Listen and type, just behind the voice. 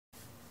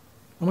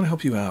I want to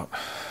help you out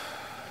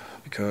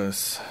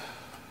because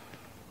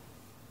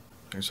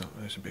there's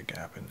a big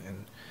gap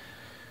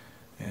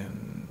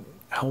in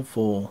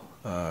helpful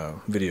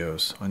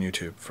videos on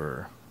YouTube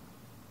for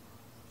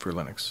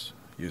Linux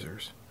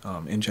users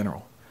in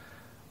general,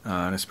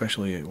 and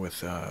especially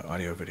with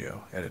audio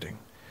video editing.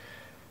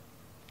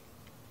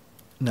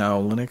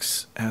 Now,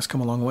 Linux has come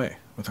a long way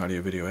with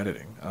audio video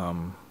editing.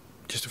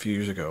 Just a few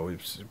years ago,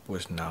 it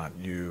was not.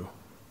 You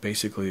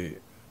basically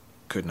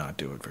could not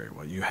do it very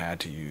well. You had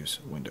to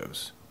use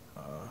Windows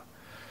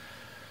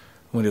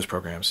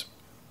programs,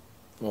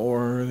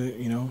 or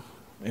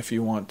if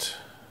you want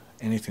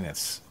anything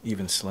that's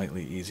even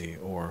slightly easy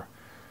or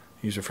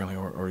user-friendly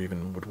or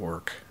even would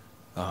work.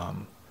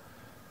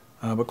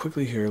 But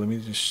quickly here, let me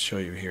just show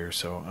you here.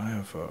 So I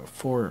have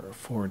four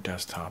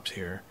desktops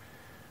here,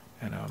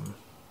 and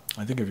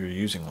I think if you're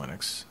using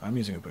Linux, I'm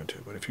using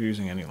Ubuntu, but if you're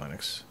using any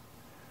Linux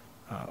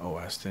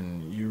OS,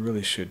 then you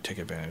really should take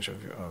advantage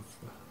of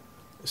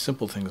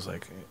simple things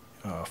like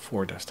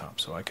 4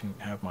 desktops. So I can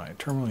have my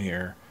terminal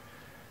here,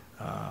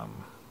 have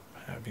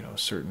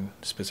certain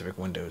specific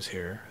windows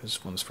here.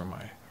 This one's for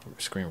my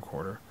screen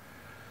recorder,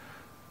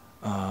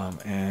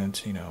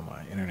 and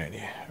my internet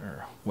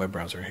or web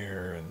browser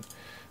here, and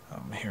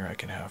here I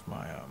can have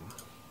my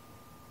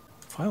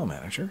file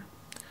manager,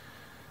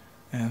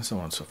 and so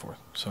on and so forth.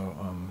 So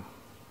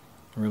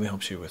it really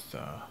helps you with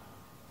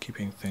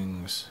keeping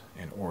things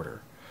in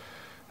order,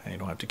 and you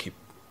don't have to keep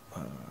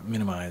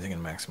minimizing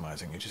and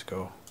maximizing. You just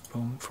go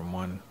boom from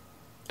one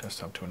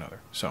desktop to another.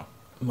 So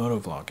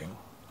motovlogging,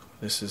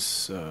 this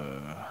is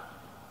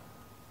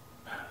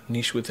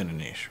niche within a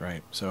niche,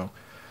 right? So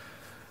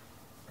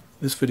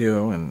this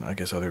video, and I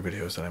guess other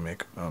videos that I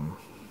make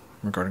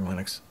regarding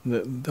Linux,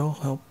 they'll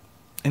help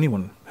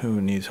anyone who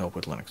needs help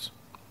with Linux.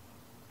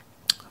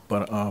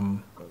 But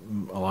a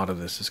lot of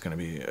this is going to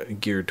be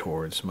geared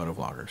towards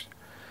motovloggers,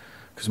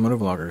 because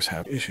motovloggers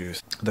have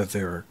issues that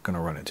they're going to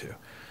run into.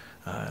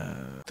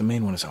 The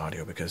main one is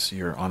audio, because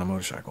you're on a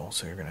motorcycle,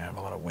 so you're going to have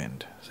a lot of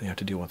wind, so you have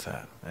to deal with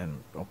that.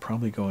 And I'll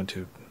probably go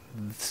into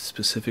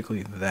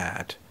specifically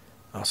that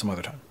some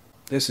other time.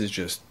 This is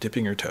just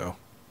dipping your toe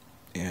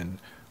in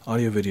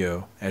audio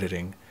video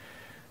editing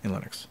in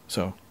Linux.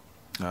 So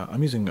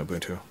I'm using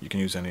Ubuntu. You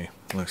can use any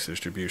Linux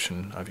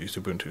distribution. I've used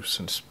Ubuntu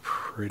since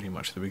pretty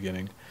much the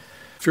beginning.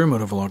 If you're a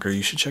motovlogger,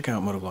 you should check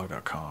out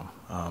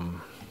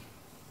motovlog.com.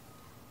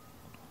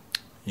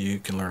 You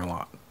can learn a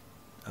lot.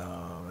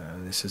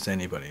 And this is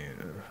anybody,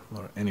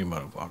 any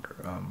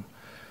motovlogger.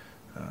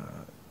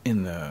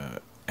 In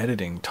the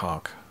editing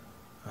talk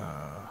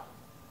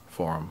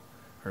forum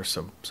or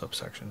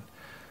subsection,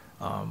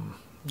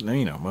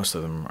 most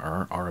of them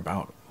are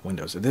about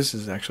Windows. This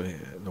is actually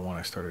the one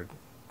I started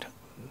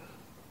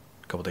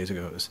a couple days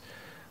ago. It's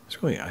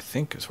really, I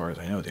think, as far as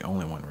I know, the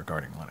only one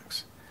regarding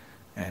Linux,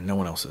 and no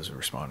one else has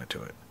responded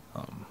to it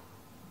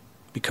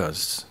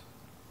because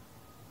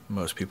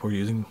most people are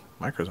using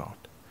Microsoft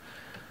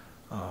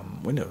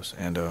Windows,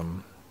 and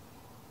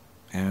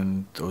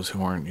those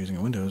who aren't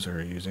using Windows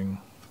are using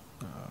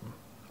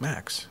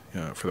Macs,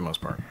 for the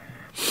most part.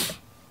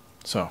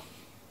 So,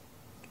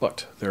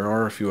 but there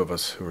are a few of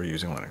us who are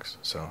using Linux,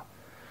 so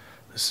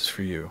this is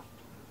for you.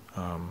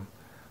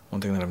 One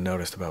thing that I've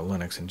noticed about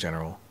Linux in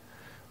general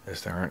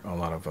is there aren't a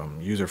lot of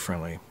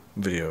user-friendly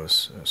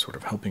videos sort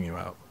of helping you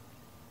out.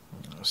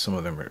 Some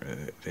of them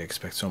they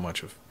expect so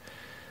much of.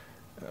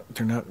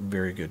 They're not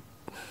very good.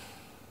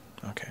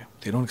 Okay,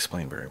 they don't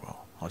explain very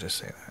well. I'll just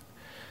say that.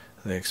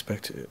 They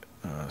expect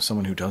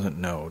someone who doesn't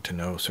know to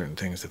know certain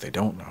things that they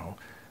don't know,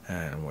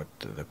 and what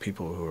the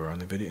people who are on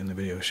the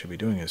video should be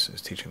doing is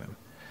teaching them.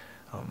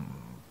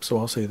 So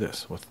I'll say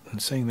this. In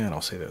saying that,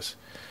 I'll say this.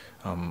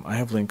 I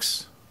have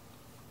links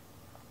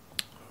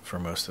for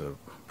most of the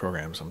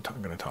programs I'm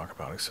going to talk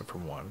about, except for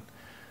one.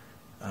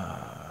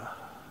 But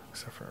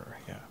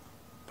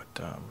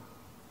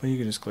you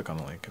can just click on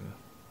the link and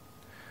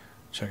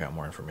check out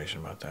more information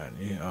about that.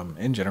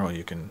 In general,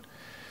 you can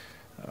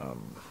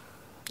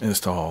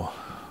install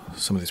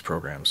some of these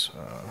programs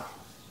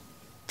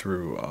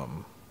through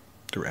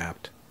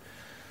apt,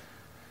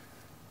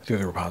 through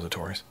the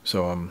repositories.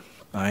 So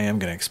I am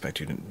going to expect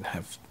you to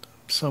have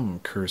some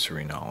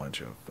cursory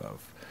knowledge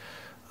of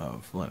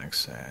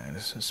Linux, and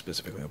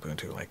specifically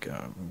Ubuntu, like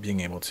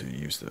being able to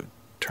use the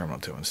terminal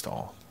to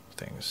install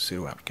things,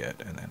 sudo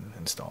apt-get, and then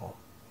install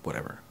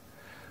whatever.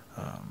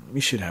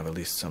 You should have at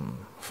least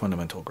some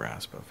fundamental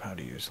grasp of how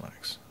to use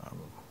Linux.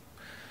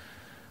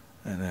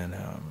 And then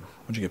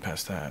once you get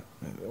past that,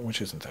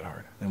 which isn't that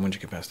hard, and once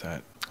you get past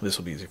that, this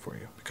will be easy for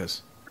you,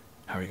 because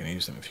how are you going to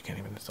use them if you can't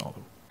even install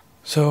them?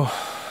 So,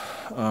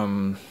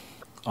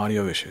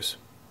 audio issues.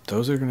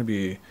 Those are going to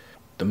be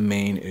the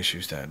main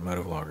issues that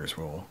motovloggers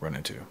will run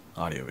into,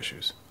 audio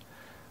issues.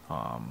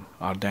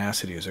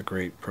 Audacity is a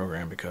great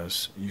program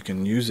because you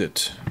can use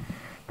it.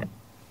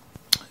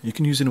 You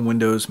can use it in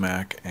Windows,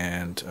 Mac,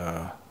 and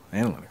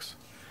Linux.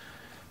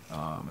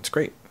 It's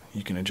great.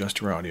 You can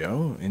adjust your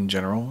audio in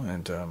general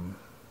and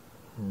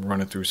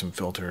run it through some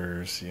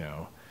filters,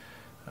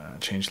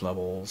 change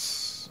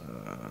levels,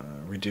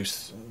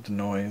 reduce the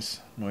noise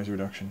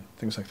reduction,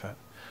 things like that.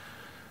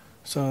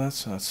 So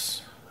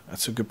that's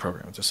a good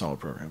program. It's a solid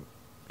program.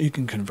 You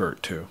can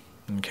convert too,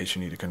 in case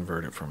you need to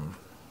convert it from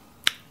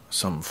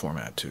some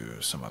format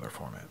to some other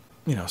format.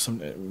 You know,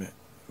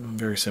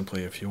 very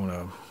simply, if you want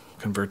to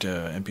convert to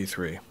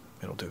MP3,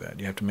 it'll do that.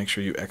 You have to make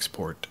sure you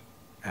export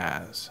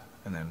as,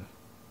 and then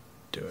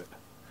do it.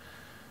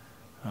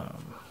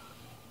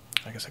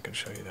 I guess I could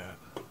show you that.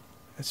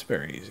 It's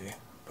very easy,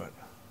 but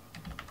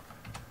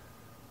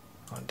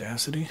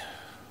Audacity.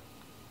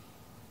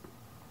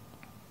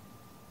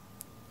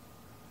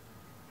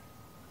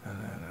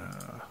 And then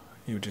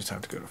you would just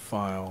have to go to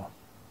File,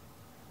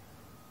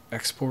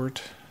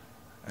 Export,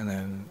 and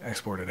then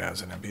export it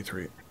as an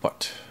MP3.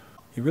 But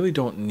you really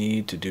don't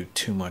need to do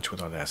too much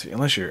with Audacity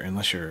unless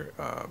your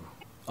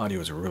audio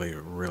is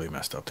really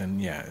messed up. Then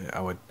yeah,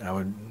 I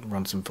would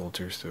run some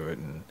filters through it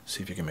and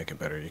see if you can make it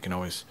better. You can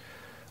always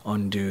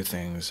undo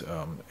things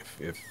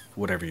if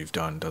whatever you've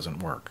done doesn't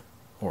work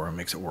or it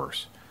makes it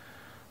worse.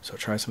 So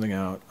try something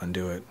out,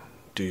 undo it,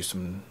 do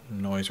some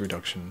noise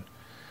reduction.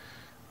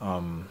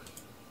 Try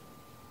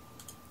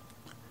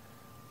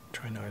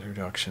noise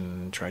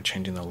reduction, try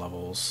changing the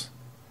levels,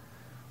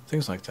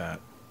 things like that.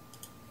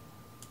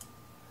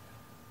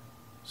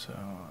 So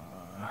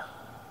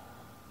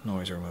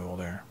noise removal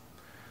there.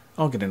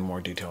 I'll get into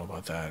more detail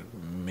about that.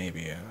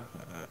 Maybe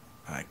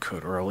I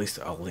could, or at least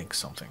I'll link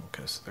something,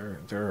 because there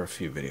are a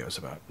few videos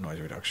about noise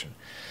reduction.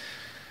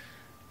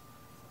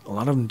 A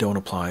lot of them don't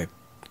apply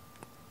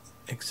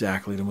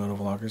exactly to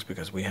motovloggers,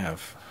 because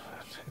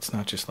it's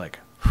not just like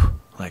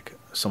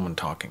someone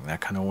talking,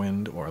 that kind of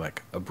wind, or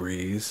like a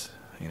breeze,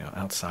 you know,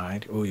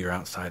 outside. Oh, you're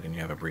outside and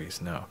you have a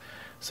breeze. No.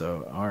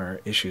 So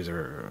our issues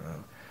are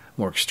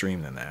more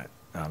extreme than that.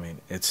 I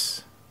mean,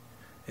 it's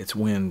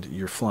wind,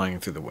 you're flying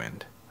through the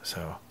wind.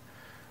 So,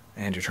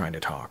 and you're trying to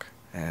talk,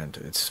 and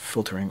it's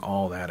filtering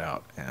all that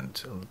out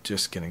and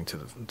just getting to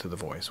the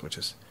voice, which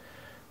is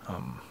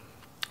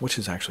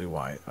actually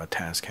why a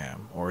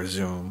Tascam or a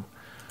Zoom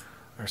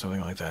or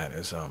something like that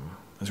is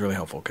really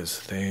helpful,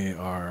 because they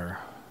are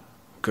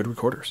good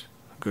recorders,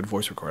 good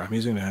voice recorder. I'm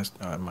using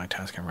my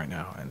Tascam right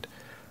now, and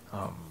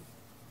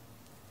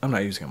I'm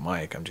not using a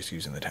mic. I'm just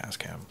using the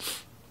Tascam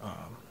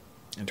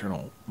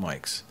internal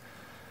mics,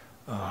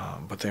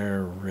 but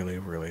they're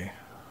really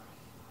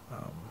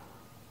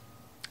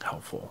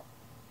helpful,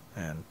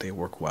 and they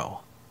work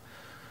well.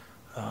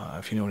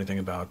 If you know anything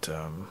about,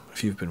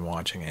 if you've been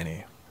watching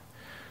any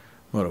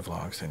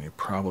motovlogs, then you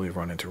probably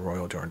run into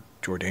Royal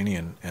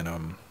Jordanian,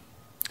 and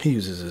he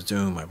uses a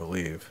Zoom, I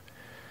believe.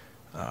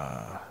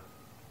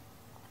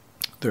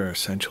 They're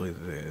essentially,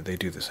 they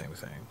do the same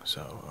thing.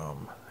 So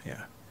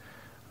yeah,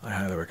 I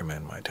highly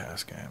recommend my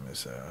Tascam.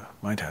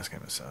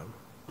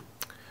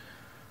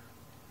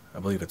 I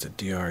believe it's a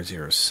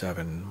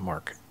DR07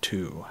 Mark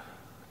II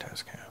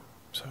Tascam.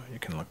 So you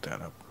can look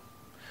that up.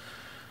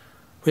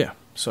 But yeah,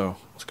 so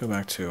let's go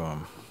back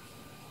to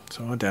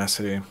so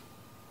Audacity,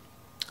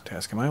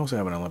 Tascam. I also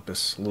have an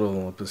little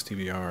Olympus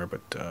DVR,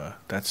 but I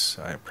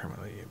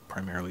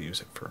primarily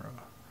use it for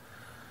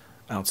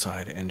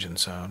outside engine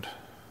sound.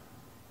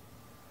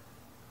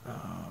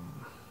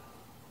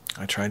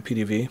 I tried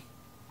PDV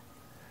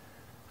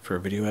for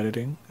video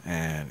editing,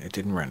 and it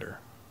didn't render.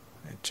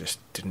 It just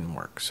didn't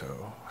work.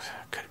 So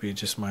it could be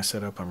just my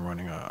setup. I'm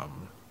running a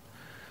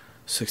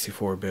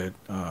 64-bit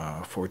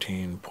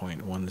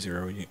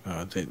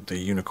 14.10 the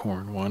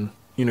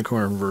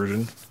unicorn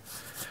version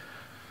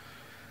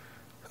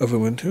of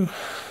Ubuntu.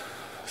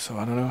 So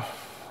I don't know.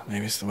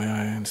 Maybe it's the way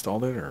I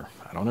installed it, or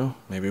I don't know.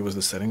 Maybe it was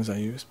the settings I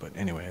used. But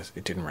anyways,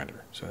 it didn't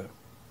render. So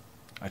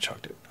I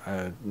chucked it.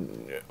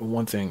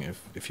 One thing,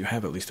 if you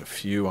have at least a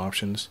few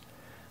options,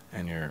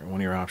 and one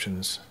of your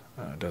options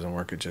doesn't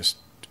work, just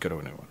go to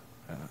a new one.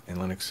 In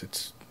Linux,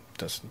 it's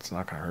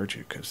not going to hurt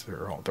you, because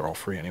they're all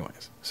free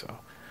anyways. So,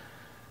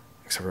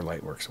 except for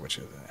Lightworks, which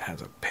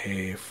has a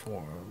pay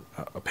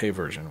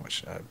version,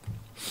 which I'm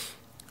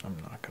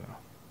not going to.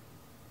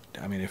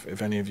 I mean,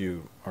 if any of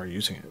you are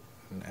using it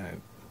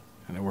and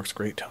it works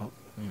great, tell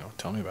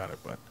me about it.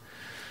 But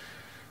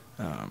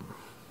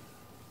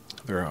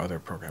there are other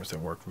programs that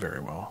work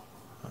very well,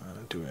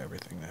 do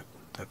everything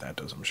that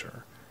does, I'm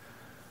sure,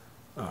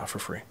 for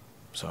free.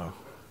 So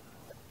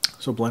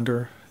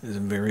Blender is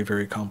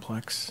very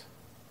complex,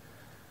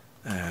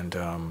 and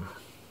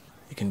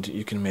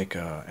you can make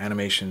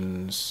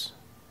animations.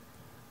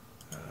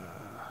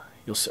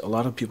 You'll see a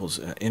lot of people's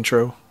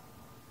intro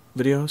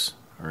videos,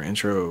 or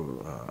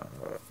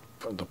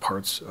the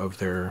parts of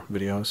their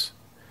videos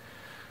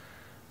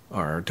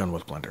are done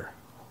with Blender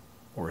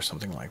or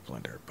something like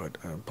Blender. But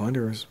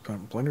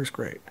Blender's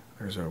great.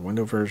 There's a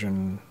Windows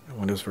version.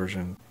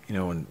 You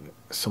know, in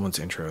someone's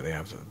intro, they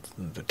have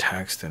the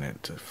text, and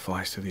it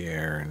flies through the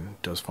air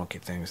and does funky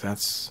things.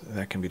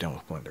 That can be done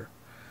with Blender.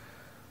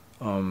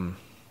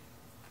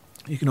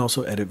 You can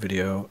also edit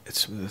video.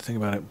 The thing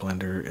about it,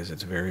 Blender, is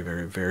it's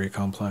very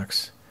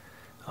complex.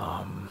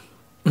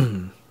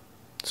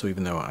 So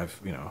even though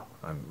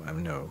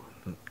I'm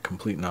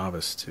complete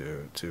novice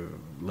to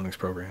Linux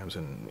programs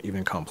and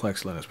even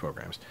complex Linux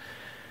programs,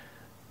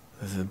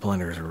 the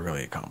blenders are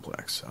really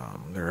complex.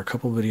 There are a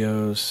couple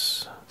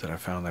videos that I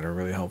found that are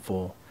really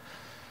helpful.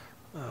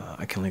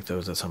 I can link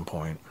those at some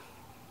point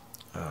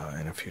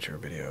in a future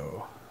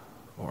video,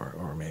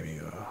 or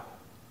maybe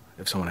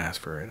if someone asks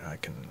for it, I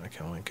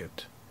can link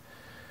it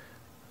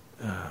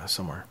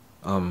somewhere.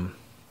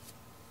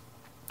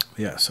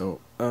 Yeah, so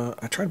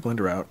I tried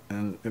Blender out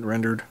and it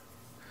rendered.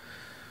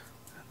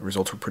 The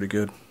results were pretty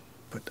good,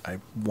 but I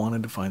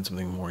wanted to find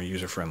something more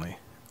user-friendly.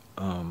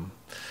 And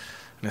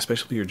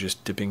especially if you're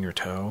just dipping your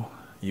toe,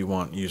 you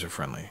want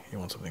user-friendly. You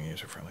want something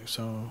user-friendly.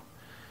 So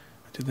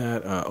I did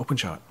that.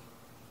 OpenShot,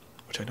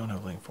 which I don't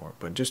have a link for,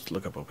 but just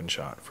look up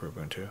OpenShot for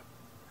Ubuntu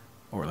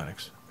or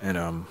Linux.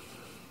 And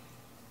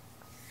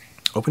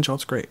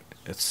OpenShot's great.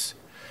 It's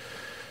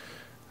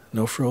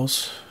no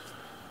frills.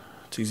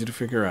 It's easy to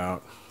figure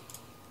out.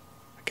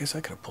 I guess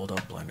I could have pulled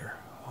up Blender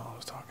while I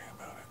was talking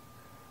about it.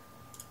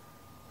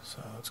 So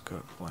let's go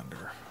to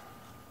Blender.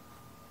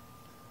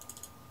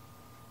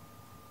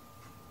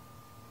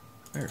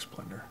 There's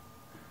Blender.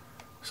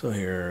 So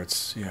here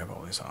you have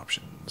all these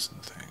options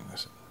and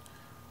things.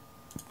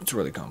 It's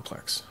really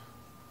complex.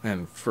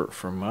 And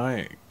for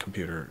my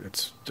computer,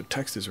 the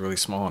text is really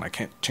small and I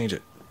can't change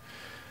it.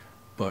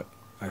 But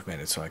I've made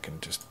it so I can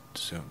just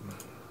zoom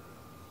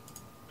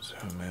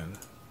in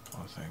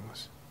on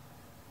things.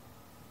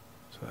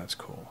 So that's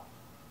cool.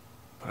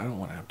 But I don't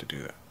want to have to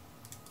do that.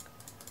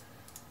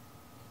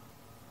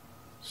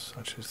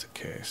 Such is the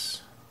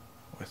case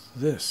with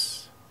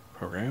this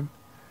program.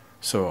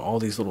 So all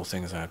these little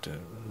things I have to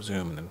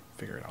zoom and then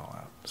figure it all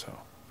out. So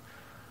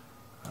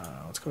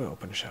let's go to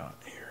OpenShot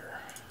here.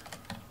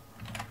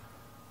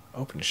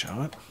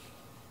 OpenShot.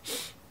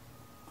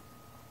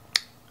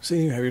 So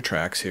you have your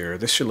tracks here.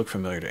 This should look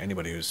familiar to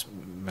anybody who's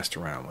messed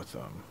around with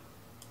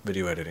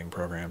video editing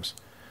programs.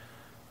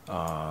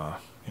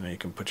 You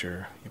can put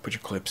your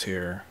clips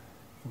here,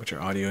 you put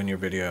your audio in your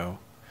video,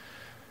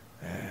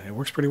 and it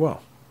works pretty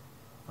well.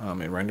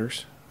 It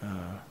renders.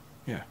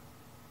 Yeah,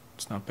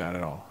 it's not bad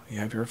at all. You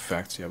have your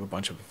effects. You have a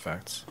bunch of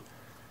effects.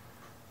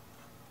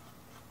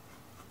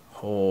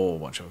 Whole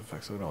bunch of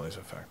effects. Look at all these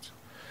effects.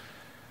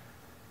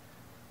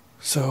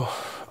 So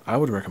I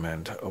would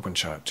recommend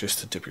OpenShot just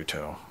to dip your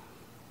toe,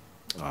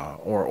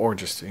 or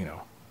just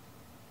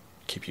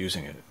keep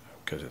using it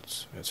because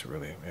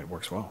it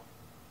works well.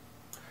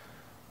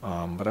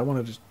 But I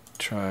wanted to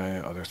try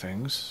other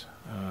things,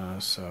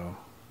 so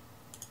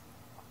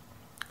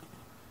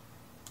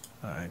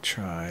I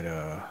tried.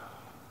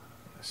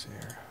 Let's see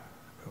here.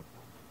 Oh.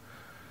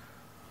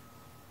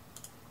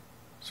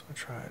 So I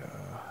tried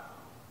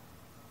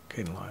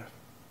Kdenlive.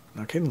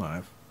 Now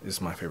Kdenlive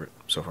is my favorite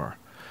so far.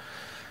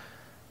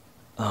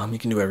 You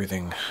can do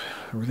everything.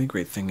 A really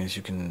great thing is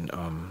you can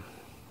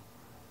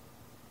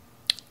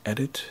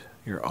edit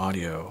your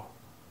audio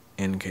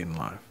in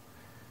Kdenlive.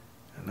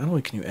 And not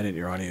only can you edit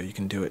your audio, you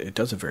can do it. It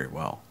does it very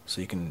well.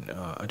 So you can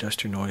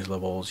adjust your noise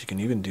levels. You can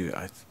even do,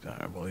 I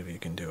believe you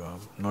can do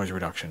noise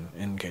reduction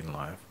in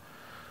Kdenlive,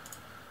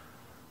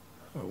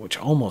 which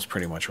almost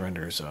pretty much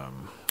renders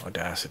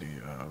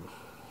Audacity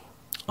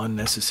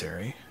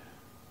unnecessary.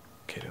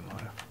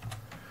 Kdenlive.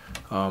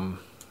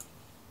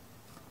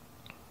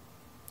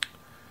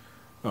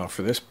 Well,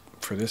 for this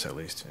at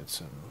least,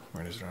 it's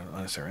renders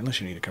unnecessary unless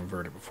you need to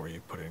convert it before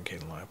you put it in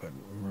Kdenlive, but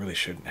really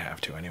shouldn't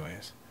have to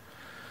anyways.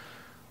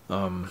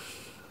 So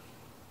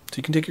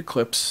you can take your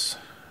clips,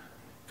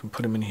 you can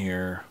put them in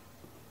here.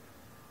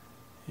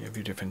 You have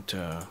your different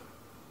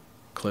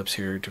clips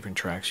here, different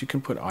tracks. You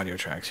can put audio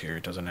tracks here.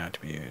 It doesn't have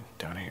to be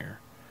down here.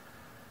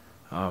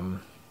 And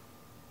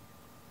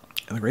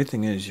the great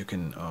thing is you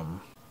can,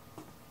 I'm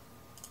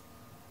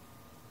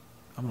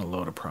going to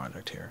load a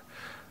project here.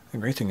 The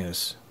great thing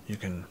is you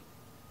can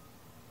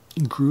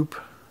group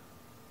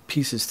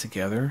pieces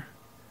together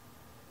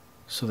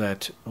so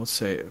that, let's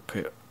say,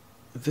 okay,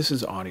 this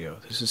is audio.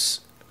 This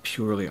is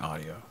purely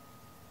audio.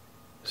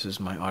 This is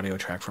my audio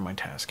track for my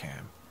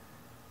Tascam,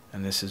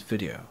 and this is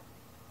video.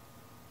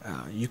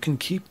 You can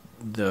keep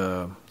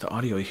the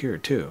audio here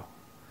too,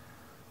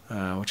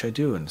 which I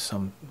do in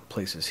some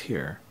places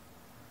here.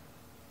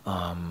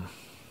 And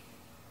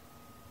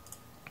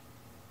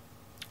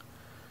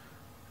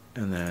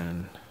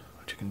then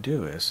what you can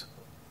do is,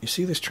 you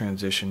see this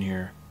transition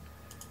here.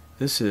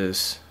 This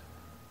is,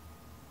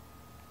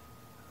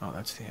 oh,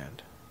 that's the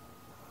end.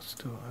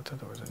 I thought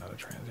there was another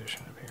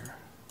transition up here.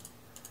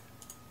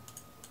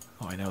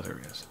 Oh, I know there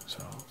is.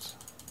 So let's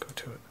go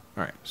to it.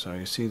 All right. So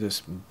you see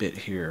this bit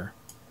here.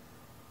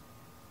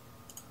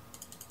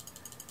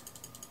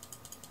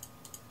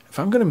 If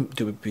I'm going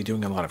to be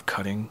doing a lot of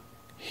cutting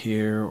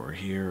here, or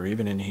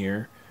even in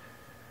here,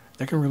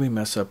 that can really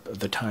mess up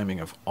the timing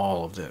of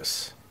all of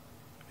this,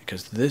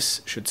 because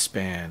this should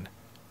span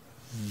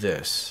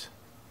this,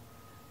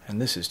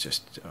 and this is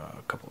just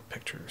a couple of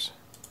pictures.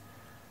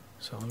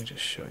 So let me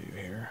just show you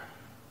here.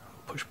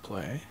 I'll push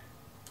play.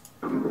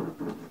 So,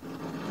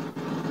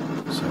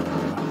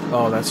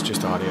 oh, that's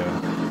just audio.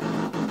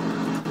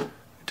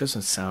 It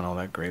doesn't sound all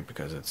that great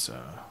because it's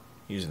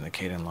using the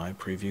Kdenlive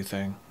preview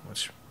thing,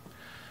 which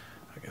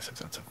I guess if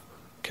that's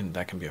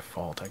that can be a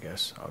fault, I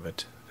guess, of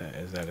it. That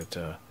is that it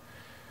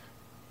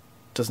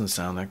doesn't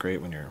sound that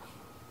great when you're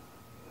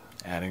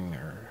adding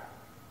or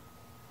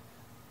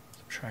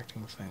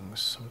subtracting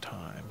things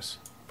sometimes.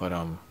 But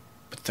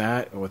with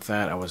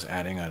that I was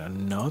adding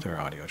another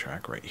audio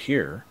track right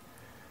here,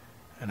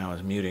 and I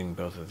was muting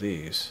both of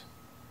these.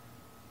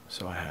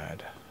 So I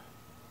had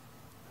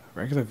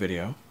regular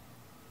video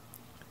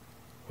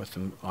with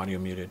the audio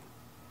muted,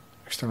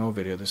 external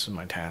video. This is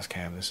my task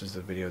cam. This is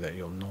the video that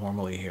you'll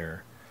normally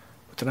hear.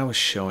 But then I was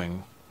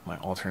showing my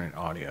alternate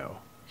audio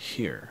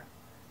here.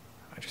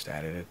 I just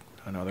added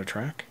another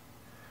track,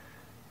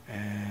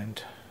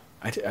 and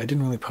I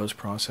didn't really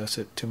post-process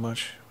it too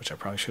much, which I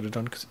probably should have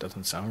done because it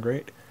doesn't sound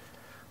great.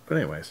 But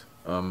anyways,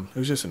 it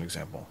was just an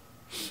example.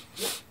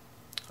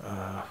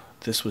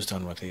 This was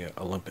done with the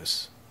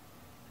Olympus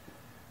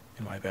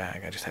in my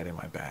bag. I just had it in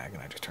my bag,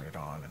 and I just turned it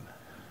on and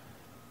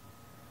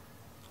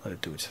let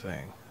it do its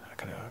thing.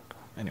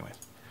 Anyway,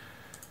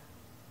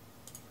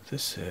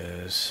 this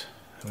is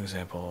an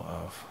example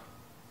of.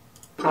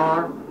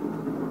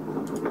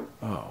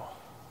 Oh,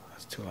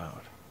 that's too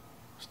loud.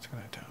 Let's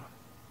turn that down.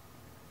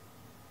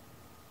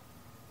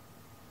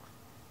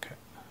 Okay.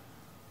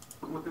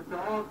 With the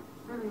dog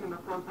sitting in the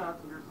front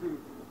passenger seat,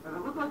 and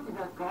it looked like he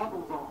had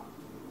goggles on.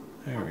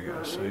 There we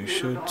go. So you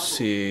should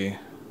see.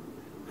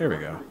 There we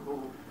go.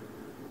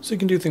 So you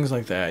can do things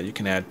like that. You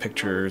can add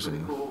pictures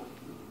and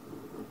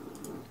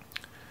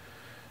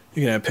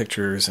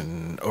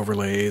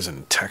overlays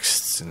and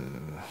texts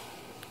and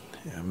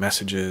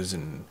messages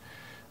and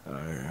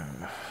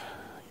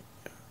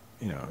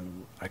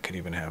I could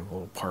even have a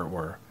little part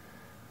where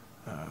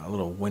a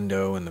little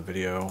window in the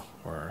video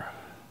where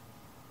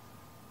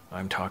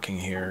I'm talking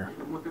here.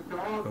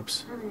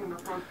 Oops.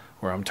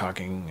 Where I'm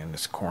talking in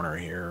this corner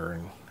here,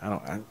 and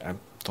I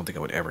don't think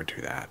I would ever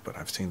do that, but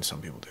I've seen some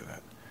people do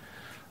that.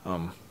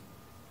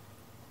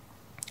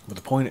 But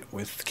the point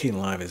with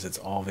Kdenlive is it's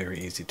all very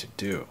easy to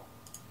do.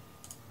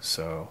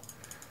 So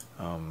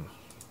you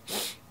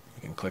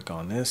can click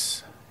on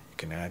this, you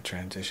can add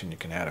transition, you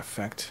can add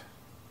effect.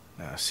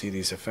 Now see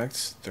these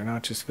effects? They're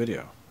not just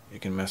video. You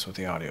can mess with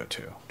the audio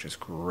too, which is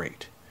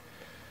great.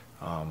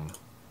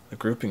 The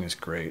grouping is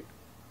great.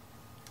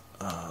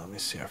 Let me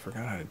see, I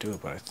forgot how to do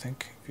it, but I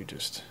think if you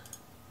just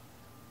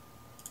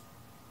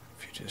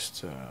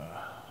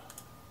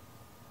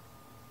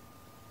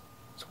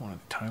it's one of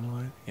the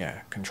timeline.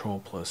 Yeah,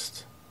 Control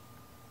plus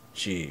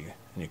G,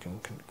 and you can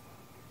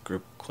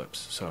group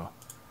clips. So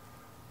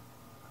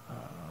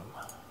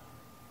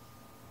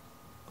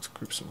let's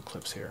group some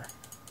clips here.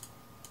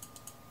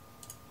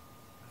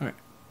 All right,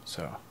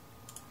 so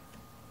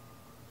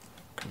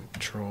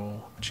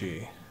Control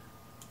G.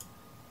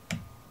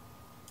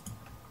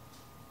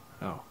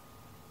 Oh,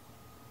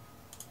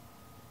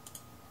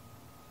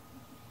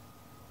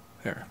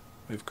 there.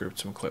 We've grouped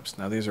some clips.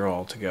 Now these are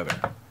all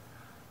together.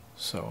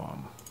 So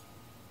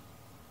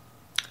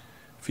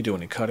if you do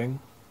any cutting,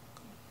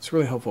 it's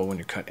really helpful when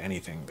you cut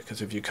anything,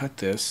 because if you cut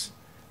this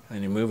and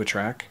then you move a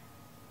track,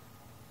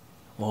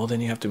 well,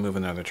 then you have to move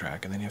another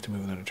track, and then you have to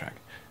move another track.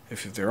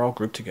 If they're all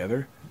grouped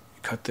together,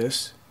 you cut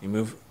this, you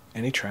move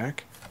any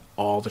track,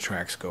 all the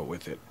tracks go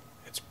with it.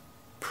 It's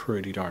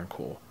pretty darn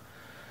cool.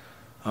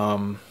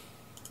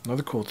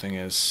 Another cool thing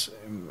is,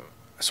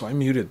 so I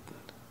muted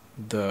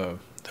the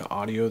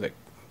audio that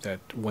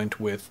went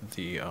with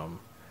the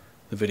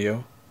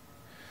video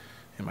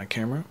in my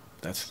camera.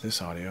 That's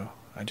this audio.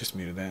 I just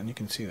muted that, and you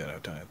can see that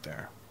I've done it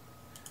there.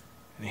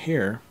 And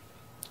here,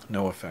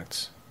 no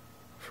effects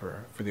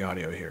for the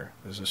audio here.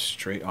 There's a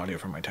straight audio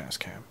from my task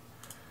cam.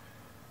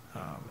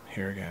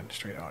 Here again,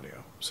 straight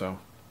audio. So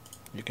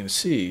you can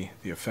see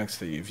the effects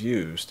that you've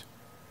used.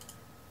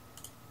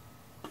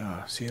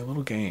 See a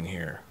little gain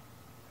here.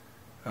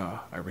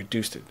 I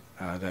reduced it.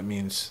 That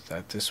means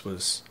that this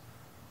was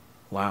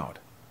loud,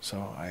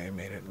 so I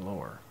made it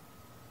lower.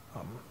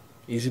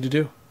 Easy to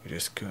do. You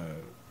just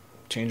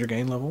change your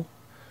gain level.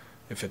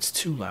 If it's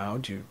too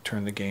loud, you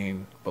turn the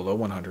gain below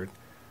 100,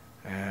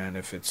 and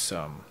if it's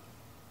not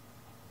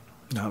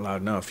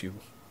loud enough, you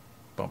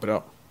bump it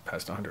up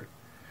past 100.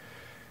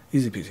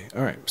 Easy peasy.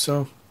 All right,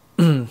 so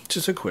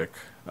just a quick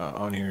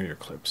on here your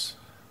clips.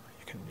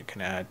 You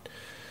can add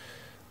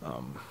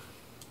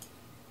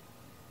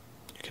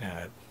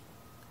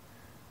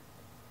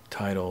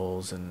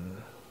titles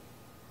and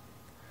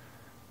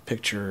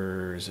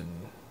pictures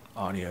and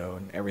audio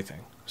and everything.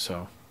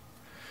 So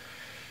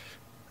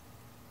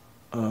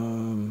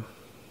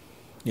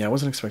yeah, I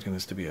wasn't expecting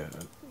this to be a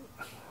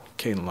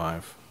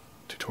Kdenlive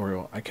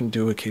tutorial. I can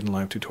do a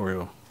Kdenlive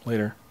tutorial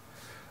later.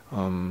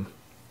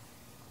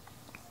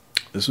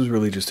 This was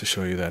really just to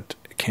show you that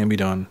it can be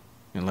done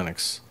in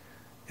Linux.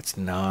 It's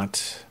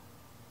not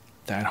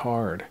that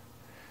hard.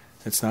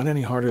 It's not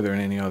any harder than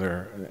any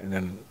other. And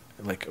then,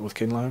 like with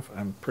Kdenlive,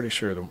 I'm pretty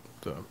sure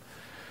the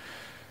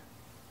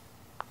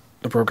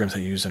programs I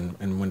use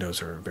in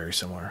Windows are very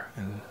similar,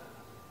 and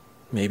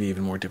maybe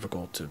even more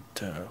difficult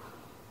to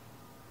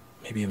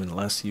maybe even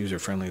less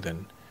user-friendly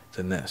than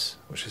this,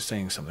 which is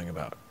saying something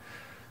about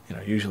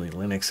usually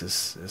Linux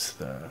is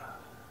the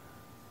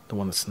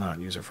one that's not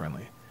user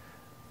friendly,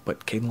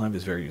 but Kdenlive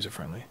is very user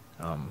friendly.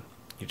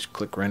 You just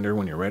click render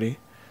when you're ready.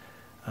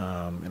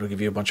 It'll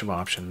give you a bunch of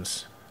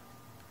options,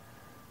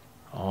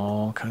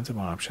 all kinds of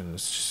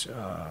options.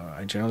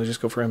 I generally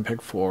just go for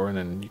MPEG-4, and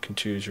then you can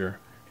choose your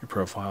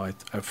profile.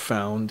 I've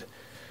found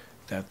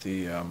that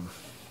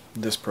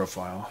this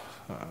profile,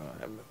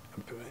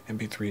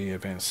 MP3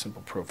 Advanced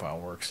Simple Profile,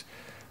 works.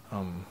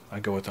 I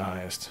go with the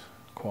highest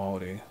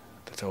quality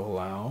that they'll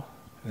allow,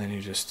 and then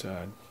you just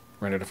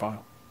render the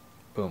file.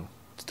 Boom,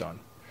 it's done.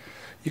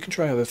 You can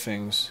try other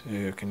things.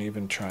 You can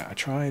even try. I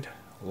tried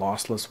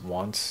lossless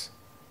once,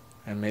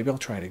 and maybe I'll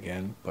try it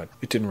again, but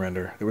it didn't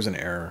render. There was an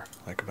error,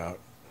 like about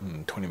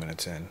 20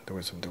 minutes in. There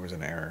was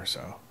an error,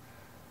 so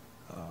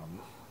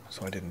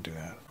I didn't do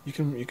that.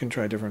 You can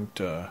try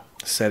different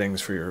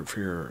settings for your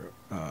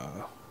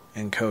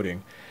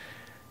encoding.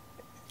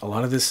 A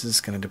lot of this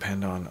is going to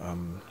depend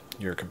on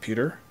your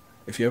computer.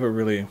 If you have a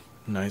really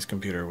nice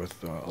computer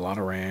with a lot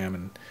of RAM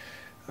and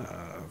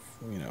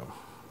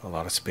a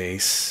lot of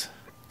space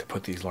to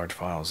put these large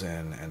files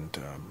in, and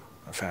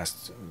a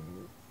fast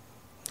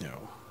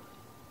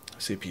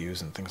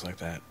CPUs and things like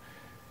that,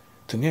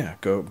 then yeah,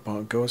 go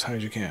as high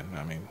as you can.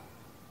 I mean,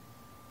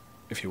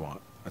 if you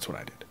want. That's what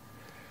I did.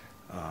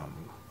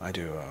 I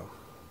do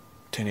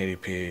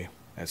 1080p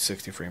at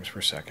 60 frames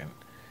per second,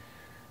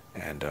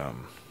 and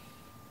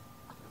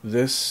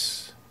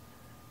this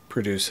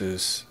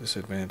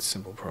advanced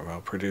simple profile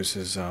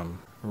produces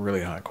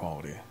really high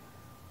quality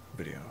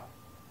video,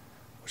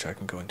 which I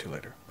can go into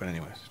later. But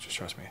anyways, just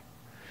trust me.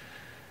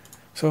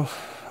 So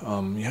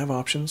you have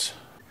options.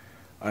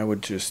 I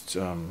would just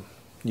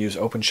use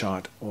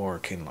OpenShot or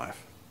Kdenlive.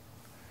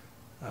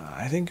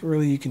 I think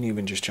really you can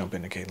even just jump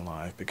into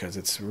Kdenlive, because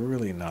it's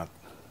really not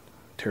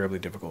terribly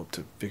difficult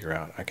to figure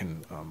out. I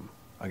can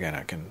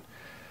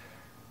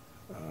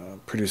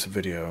produce a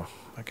video.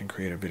 I can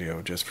create a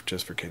video just for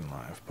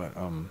Kdenlive. But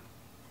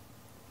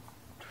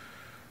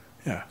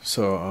yeah.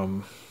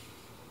 So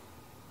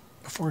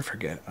before I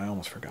forget, I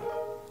almost forgot.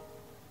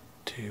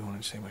 Do you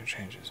want to see my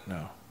changes?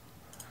 No.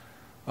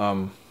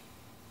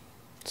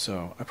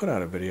 So I put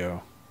out a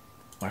video,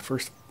 my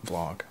first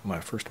vlog, my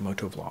first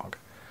motovlog,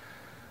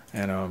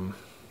 and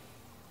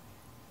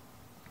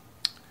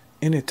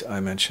in it I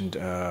mentioned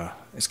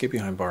Escape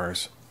Behind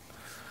Bars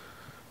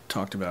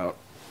talked about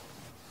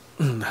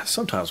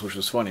subtitles, which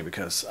was funny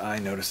because I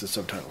noticed the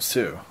subtitles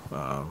too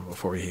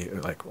before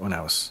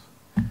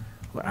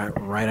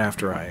right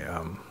after I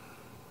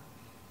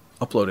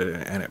uploaded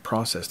it and it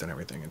processed and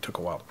everything. It took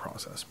a while to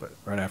process, but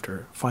right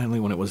after, finally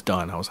when it was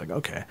done, I was like,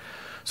 okay.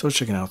 So I was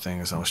checking out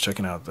things. I was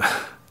checking out the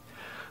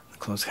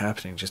closed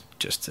captioning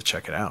just to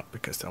check it out,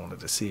 because I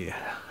wanted to see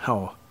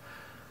how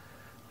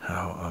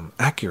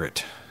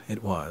accurate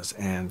it was.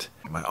 And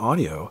my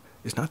audio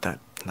is not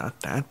that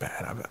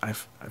bad.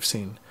 I've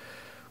seen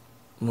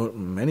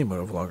many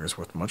motovloggers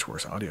with much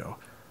worse audio,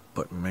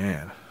 but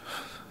man,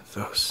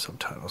 those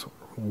subtitles were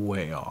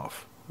way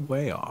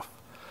off.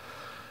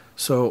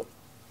 So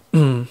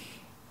my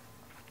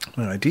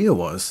idea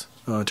was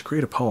to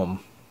create a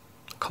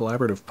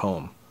collaborative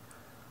poem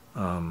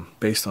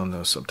based on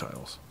those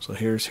subtitles. So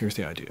here's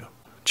the idea.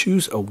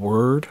 Choose a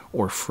word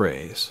or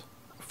phrase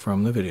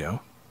from the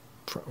video,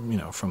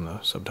 from the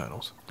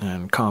subtitles,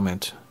 and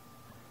comment.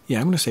 Yeah,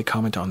 I'm going to say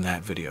comment on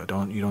that video.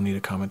 You don't need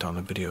to comment on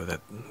the video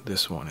that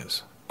this one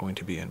is going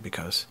to be in,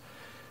 because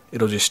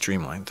it'll just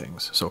streamline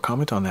things. So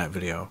comment on that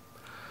video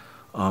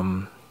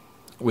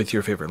with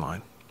your favorite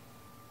line,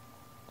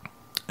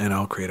 and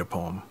I'll create a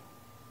poem.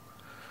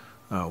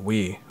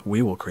 We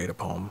will create a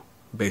poem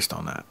based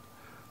on that.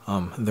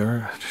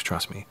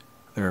 Trust me,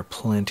 there are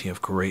plenty of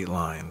great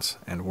lines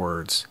and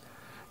words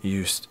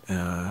used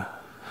by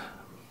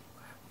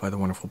the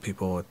wonderful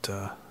people at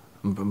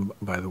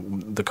by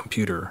the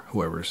computer,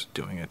 whoever's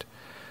doing it,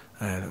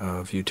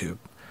 of YouTube.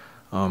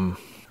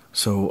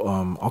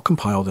 So I'll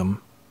compile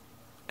them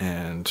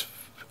and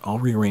I'll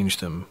rearrange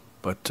them,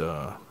 but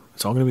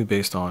it's all going to be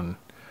based on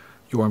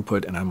your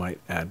input, and I might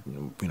add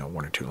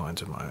one or two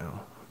lines of my own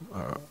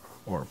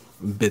or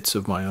bits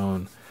of my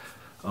own,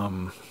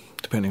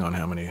 depending on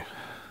how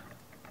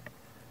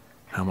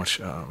much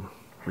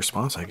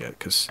response I get.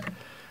 Because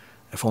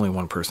if only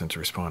one person's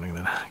responding,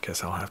 then I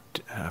guess I'll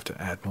have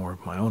to add more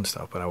of my own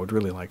stuff. But I would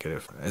really like it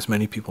if as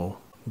many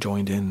people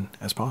joined in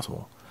as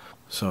possible.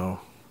 So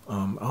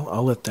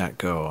I'll let that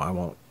go. I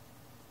won't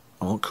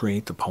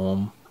create the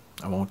poem.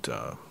 I won't.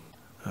 There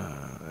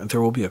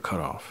will be a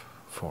cutoff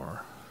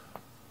for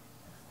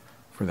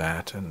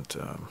that, and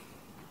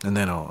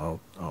then I'll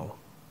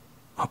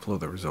upload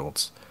the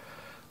results.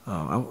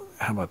 How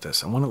about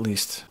this? I want at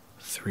least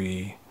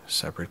 3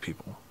 separate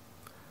people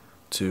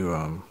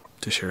to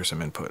share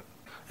some input.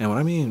 And what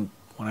I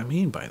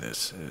mean by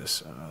this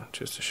is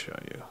just to show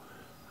you.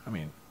 I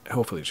mean,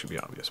 hopefully it should be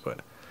obvious,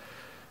 but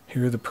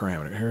here are the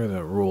parameters. Here are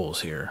the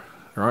rules. Here,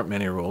 there aren't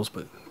many rules,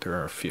 but there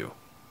are a few,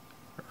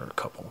 or a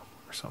couple,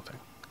 or something.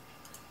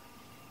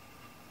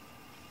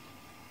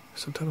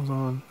 Subtitles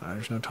on.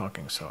 There's no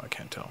talking, so I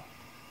can't tell.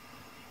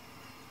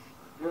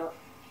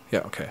 Yeah. Yeah,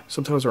 okay.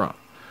 Subtitles are on.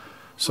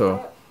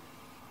 So,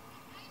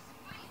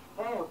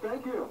 Oh,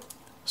 thank you.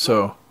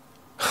 so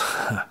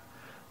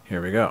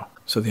here we go.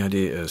 So the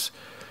idea is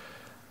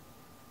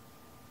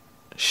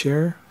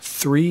share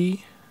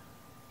 3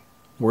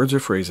 words or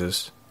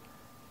phrases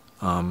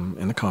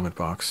in the comment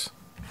box.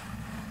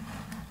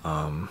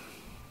 I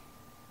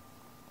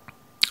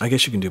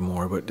guess you can do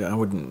more, but I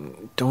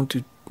wouldn't. Don't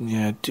do.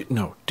 Yeah,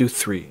 do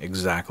 3.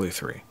 Exactly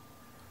 3.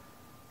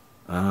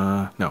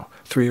 No,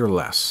 3 or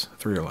less.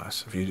 3 or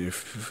less.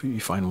 If you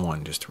find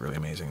 1 just really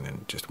amazing,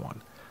 then just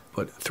 1.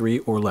 But 3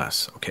 or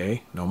less,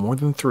 okay? No more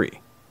than 3.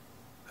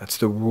 That's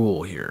the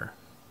rule here.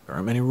 There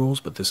aren't many rules,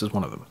 but this is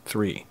one of them.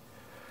 3.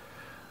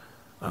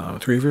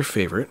 3 of your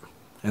favorite,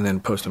 and then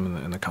post them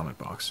in the comment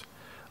box.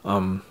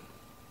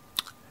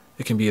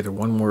 It can be either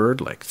one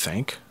word, like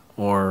thank,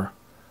 or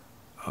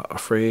a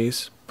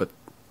phrase, but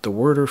the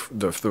word or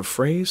the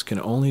phrase can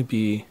only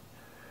be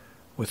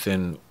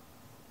within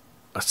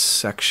a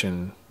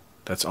section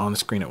that's on the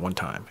screen at one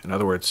time. In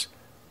other words,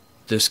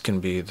 this can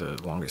be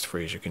the longest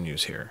phrase you can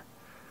use here.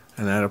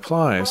 And that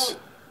applies, it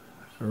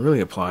really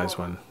applies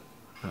when...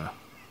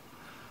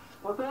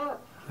 What's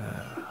that?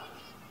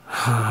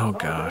 Oh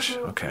gosh,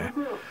 okay.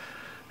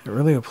 It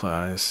really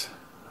applies.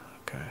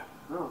 Okay.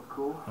 Oh,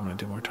 cool. I'm going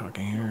to do more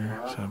talking here.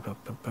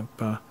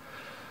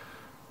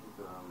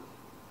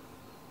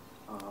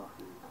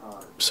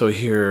 So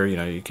here,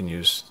 you can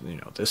use,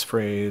 this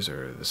phrase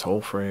or this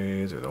whole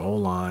phrase or the whole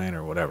line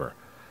or whatever.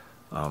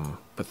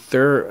 But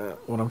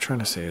what I'm trying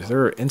to say is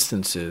there are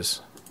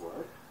instances.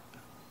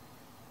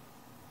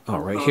 Oh,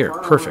 right here.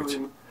 Perfect.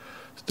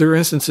 There are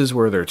instances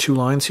where there are 2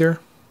 lines here.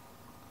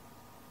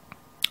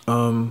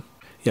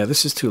 Yeah,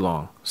 this is too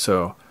long.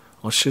 So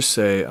let's just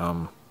say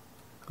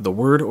the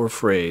word or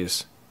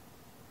phrase,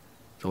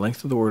 the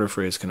length of the word or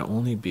phrase can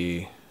only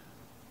be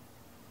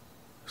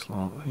as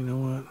long. You know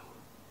what?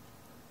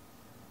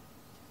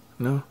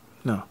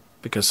 No,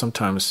 because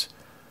sometimes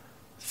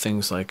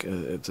things like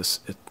it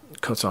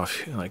cuts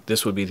off. Like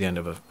this would be the end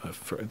of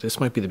this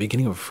might be the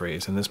beginning of a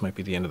phrase, and this might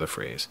be the end of the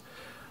phrase.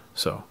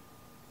 So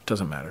it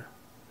doesn't matter.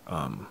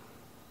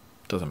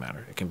 Doesn't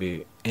matter. It can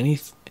be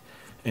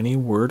any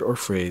word or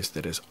phrase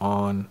that is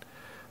on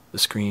the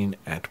screen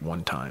at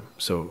one time.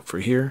 So for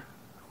here,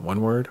 1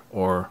 word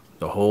or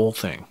the whole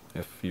thing,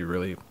 if you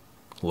really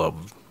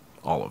love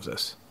all of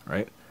this,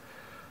 right?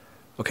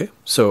 Okay,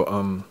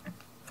 so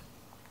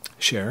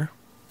share,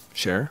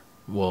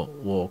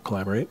 we'll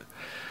collaborate,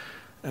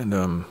 and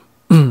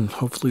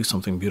hopefully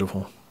something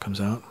beautiful comes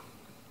out.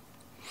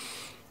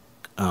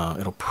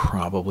 It'll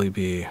probably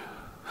be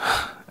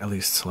at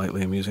least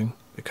slightly amusing,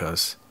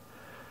 because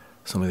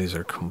some of these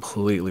are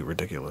completely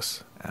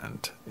ridiculous,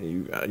 and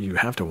you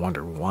have to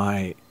wonder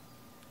why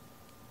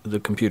the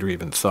computer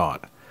even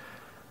thought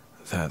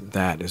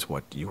that is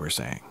what you were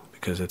saying,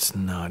 because it's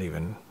not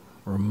even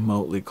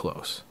remotely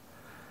close.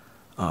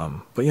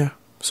 But yeah,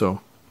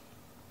 so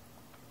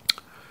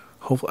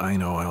hopefully, I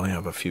know I only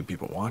have a few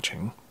people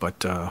watching,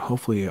 but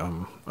hopefully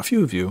a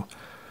few of you,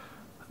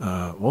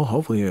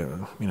 hopefully,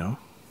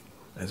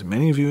 as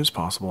many of you as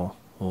possible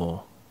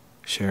will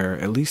share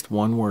at least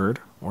 1 word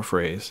or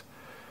phrase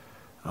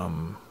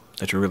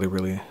that you really,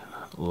 really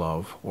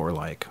love or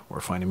like or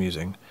find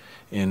amusing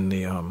in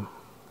the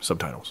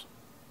subtitles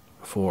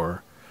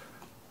for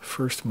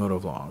first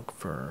motovlog,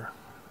 for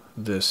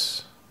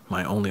this,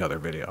 my only other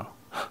video.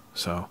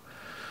 So,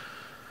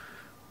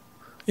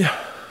 yeah,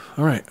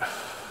 all right.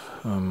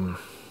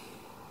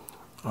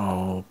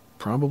 I'll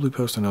probably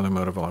post another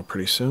motovlog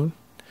pretty soon.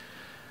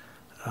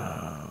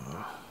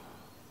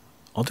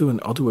 I'll do a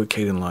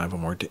Kdenlive, a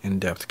more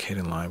in-depth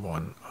Kdenlive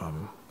one,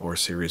 or a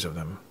series of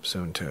them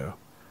soon too.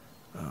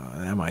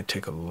 That might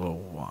take a little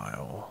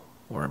while,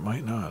 or it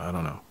might not. I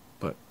don't know,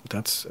 but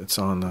it's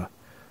on the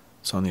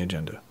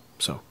agenda.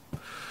 So,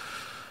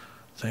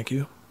 thank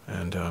you,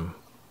 and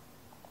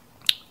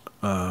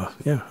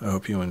yeah, I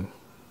hope you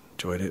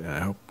enjoyed it,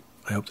 and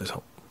I hope this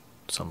helped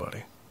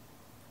somebody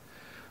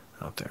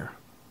out there.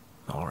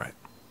 All right,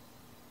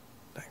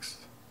 thanks.